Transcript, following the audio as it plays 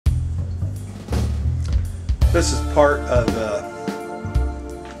This is part of a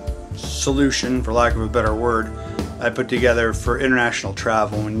solution, for lack of a better word, I put together for international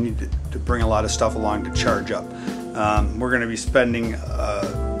travel when you need to bring a lot of stuff along to charge up. We're going to be spending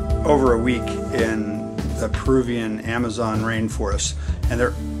over a week in the Peruvian Amazon rainforest, and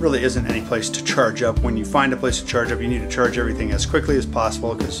there really isn't any place to charge up. When you find a place to charge up, you need to charge everything as quickly as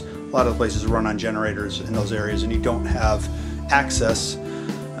possible, because a lot of the places run on generators in those areas and you don't have access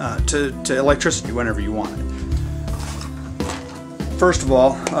to electricity whenever you want it. First of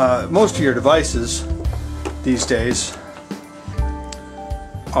all, most of your devices these days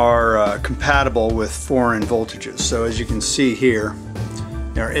are compatible with foreign voltages. So as you can see here,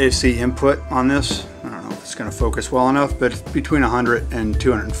 our AC input on this, I don't know if it's going to focus well enough, but it's between 100 and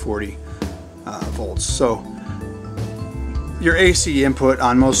 240 volts. So your AC input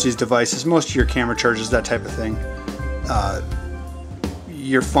on most of these devices, most of your camera chargers, that type of thing,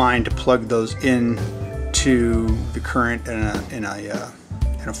 you're fine to plug those in to the current in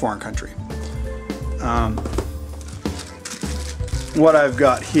a foreign country. What I've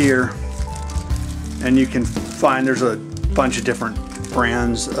got here, and you can find there's a bunch of different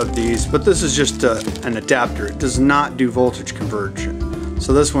brands of these, but this is just an adapter. It does not do voltage conversion.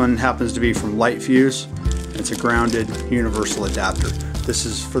 So this one happens to be from Lightfuse. It's a grounded universal adapter. This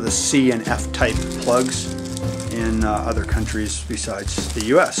is for the C and F type plugs in other countries besides the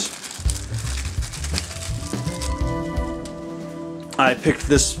US. I picked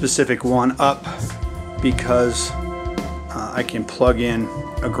this specific one up because I can plug in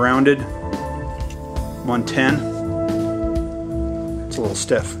a grounded 110. It's a little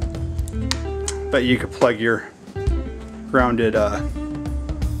stiff, but you could plug your grounded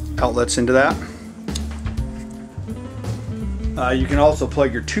outlets into that. You can also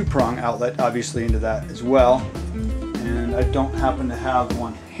plug your 2-prong outlet obviously into that as well, and I don't happen to have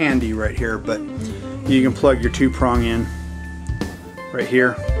one handy right here, but you can plug your 2-prong in right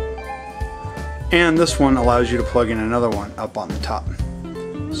here, and this one allows you to plug in another one up on the top.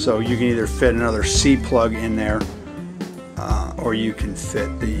 So you can either fit another C plug in there, or you can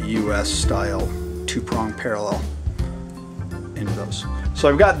fit the US style 2-prong parallel into those. So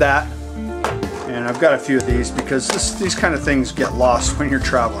I've got that, and I've got a few of these because these kind of things get lost when you're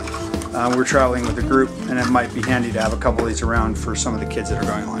traveling. We're traveling with a group, and it might be handy to have a couple of these around for some of the kids that are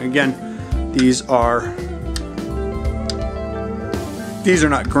going along. Again, these are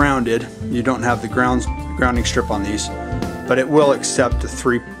not grounded. You don't have the grounding strip on these, but it will accept the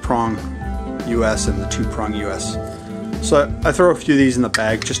 3-prong US and the 2-prong US. So I throw a few of these in the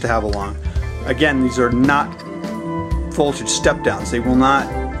bag just to have along. Again, these are not voltage step downs. They will not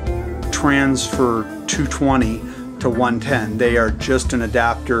transfer 220 to 110. They are just an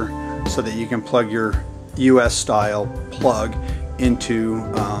adapter so that you can plug your US style plug into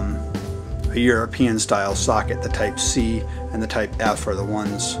a European style socket. The type C and the type F are the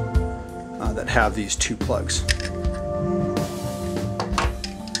ones that have these 2 plugs.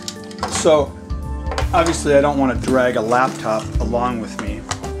 So obviously I don't want to drag a laptop along with me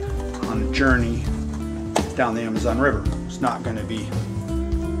on a journey down the Amazon River. It's not going to be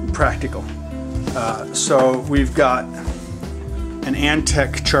practical. So we've got an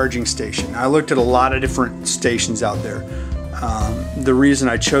Antec charging station. I looked at a lot of different stations out there. The reason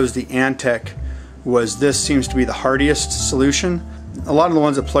I chose the Antec was this seems to be the hardiest solution. A lot of the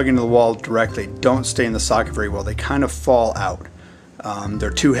ones that plug into the wall directly don't stay in the socket very well. They kind of fall out.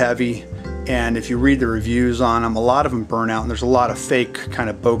 They're too heavy, and if you read the reviews on them, a lot of them burn out, and there's a lot of fake kind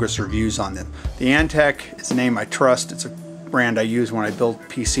of bogus reviews on them. The Antec is a name I trust. It's a brand I use when I build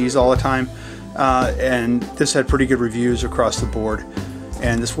PCs all the time, and this had pretty good reviews across the board.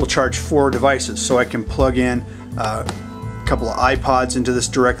 And this will charge 4 devices, so I can plug in a couple of iPods into this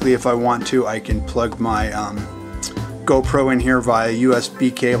directly if I want to. I can plug my GoPro in here via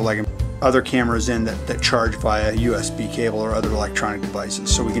USB cable. I can other cameras in that charge via USB cable or other electronic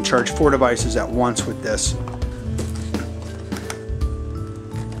devices. So we can charge 4 devices at once with this.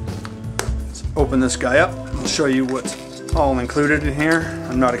 Let's open this guy up. I'll show you what's all included in here.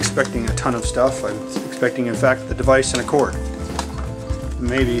 I'm not expecting a ton of stuff. I'm expecting, in fact, the device and a cord.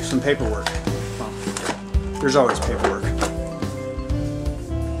 Maybe some paperwork. Well, there's always paperwork.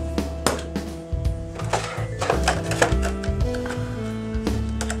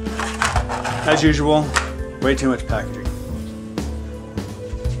 As usual, way too much packaging.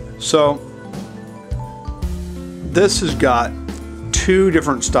 So this has got 2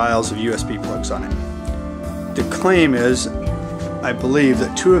 different styles of USB plugs on it. The claim is, I believe,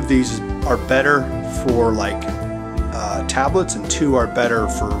 that 2 of these are better for like tablets and 2 are better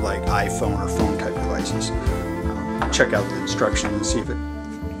for like iPhone or phone type devices. Check out the instructions and see if it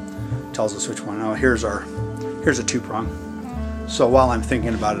tells us which one. Oh, here's our Here's a 2-prong. So while I'm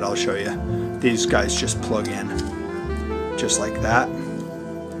thinking about it, I'll show you. These guys just plug in just like that.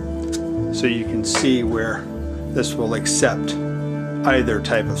 So you can see where this will accept either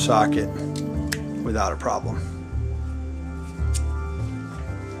type of socket without a problem.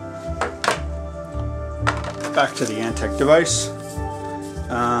 Back to the Antec device.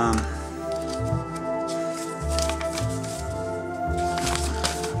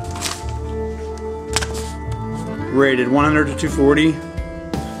 Rated 100 to 240.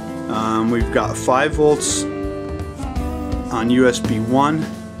 We've got 5 volts on USB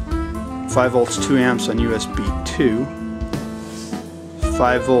 1, 5 volts 2 amps on USB 2,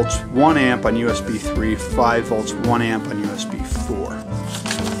 5 volts 1 amp on USB 3, 5 volts 1 amp on USB 4.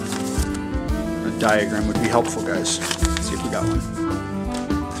 A diagram would be helpful, guys. Let's see if we got one.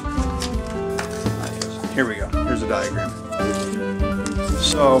 Here we go. Here's a diagram.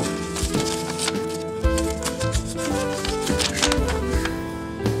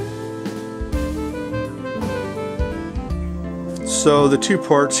 So the 2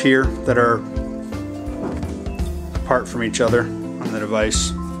 ports here that are apart from each other on the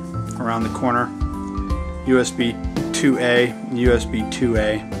device around the corner, USB 2A, USB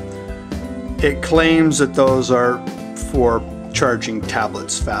 2A. It claims that those are for charging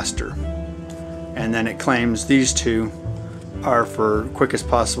tablets faster. And then it claims these 2 are for quickest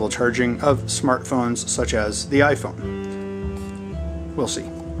possible charging of smartphones such as the iPhone. We'll see.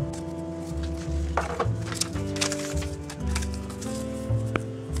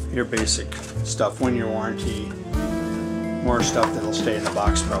 Your basic stuff, 1-year warranty, more stuff that'll stay in the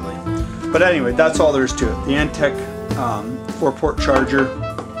box probably. But anyway, that's all there is to it. The Antec 4-port charger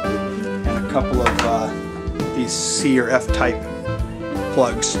and a couple of these C or F type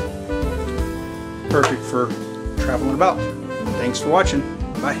plugs. Perfect for traveling about. Thanks for watching.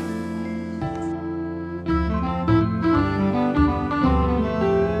 Bye.